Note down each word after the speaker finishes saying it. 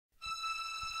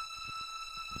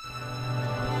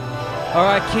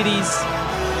Alright kiddies,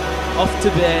 off to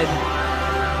bed.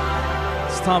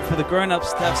 It's time for the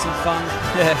grown-ups to have some fun.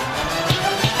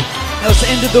 Now it's the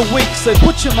end of the week, so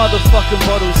put your motherfucking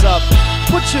bottles up.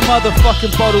 Put your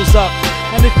motherfucking bottles up.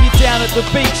 And if you're down at the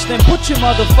beach, then put your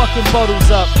motherfucking bottles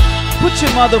up. Put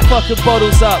your motherfucking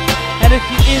bottles up. And if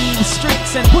you're in the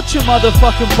streets, then put your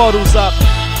motherfucking bottles up.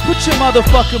 Put your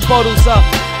motherfucking bottles up.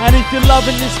 And if you're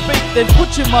loving this beat, then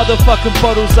put your motherfucking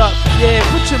bottles up. Yeah,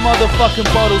 put your motherfucking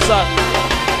bottles up.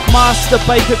 Master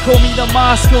Baker, call me the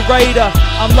masquerader.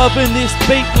 I'm loving this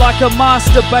beat like a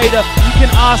masturbator. You can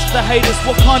ask the haters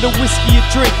what kind of whiskey you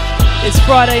drink. It's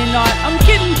Friday night, I'm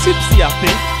getting tipsy I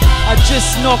think. I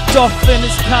just knocked off and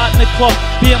it's carton o'clock.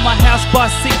 Be at my house by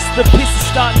 6, the piss is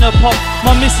starting to pop.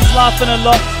 My missus laughing a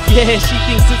lot, yeah she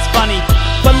thinks it's funny.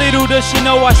 But little does she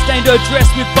know I stained her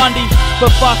dress with Bundy.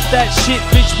 But fuck that shit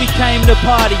bitch, we came to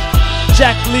party.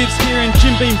 Jack lives here and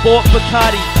Jim Beam bought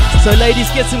Bacardi. So ladies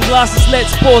get some glasses,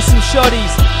 let's pour some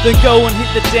shotties. Then go and hit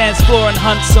the dance floor and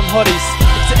hunt some hotties.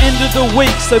 It's the end of the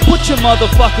week, so put your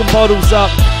motherfucking bottles up.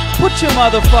 Put your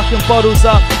motherfucking bottles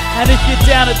up. And if you're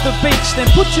down at the beach, then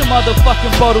put your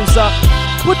motherfucking bottles up.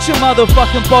 Put your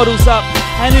motherfucking bottles up.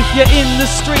 And if you're in the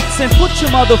streets, then put your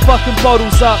motherfucking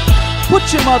bottles up. Put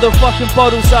your motherfucking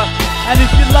bottles up. And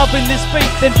if you're loving this beat,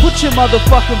 then put your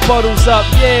motherfucking bottles up.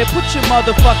 Yeah, put your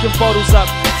motherfucking bottles up.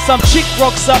 Some chick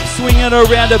rocks up swinging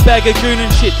around a bag of goon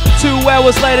and shit. 2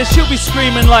 hours later she'll be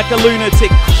screaming like a lunatic.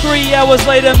 3 hours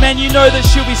later, man, you know that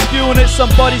she'll be spewing it.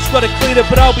 Somebody's gotta clean it,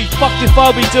 but I'll be fucked if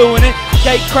I'll be doing it.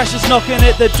 Gate crashers knocking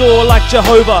at the door like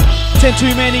Jehovah. 10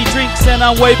 too many drinks and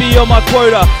I'm way beyond my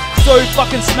quota. So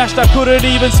fucking smashed I couldn't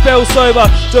even spell sober.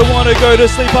 Don't wanna go to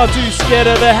sleep, I'm too scared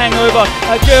of the hangover.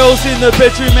 A girl's in the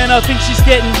bedroom and I think she's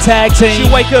getting tag team. She'll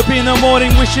wake up in the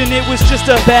morning wishing it was just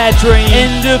a bad dream.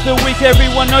 End of the week,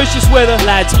 everyone knows just where the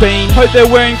lad's been. Hope they're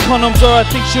wearing condoms or I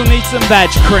think she'll need some vag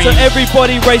cream. So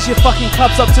everybody raise your fucking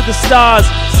cups up to the stars.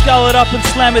 Scull it up and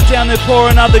slam it down, then pour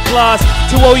another glass.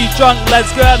 To all you drunk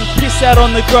lads, go out and piss out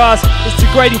on the grass. It's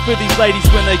degrading for these ladies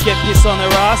when they get piss on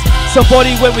their ass.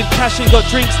 Somebody went with cash and got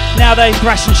drinks, now they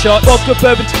thrashing shots. Vodka,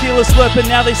 bourbon, tequila, slurping,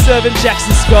 now they serving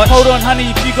Jackson Scotch. Hold on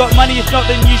honey, if you got money, if not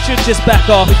then you should just back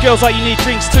off. The girls like you need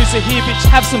drinks too, so here bitch,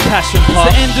 have some passion pop.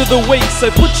 It's the end of the week,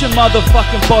 so put your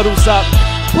motherfucking bottles up.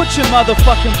 Put your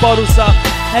motherfucking bottles up.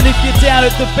 And if you're down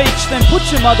at the beach, then put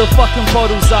your motherfucking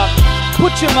bottles up.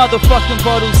 Put your motherfucking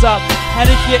bottles up. And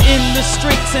if you're in the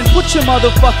streets, then put your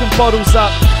motherfucking bottles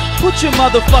up. Put your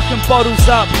motherfucking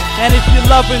bottles up. And if you're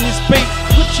loving this beat,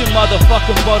 put your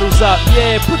motherfucking bottles up.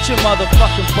 Yeah, put your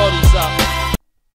motherfucking bottles up.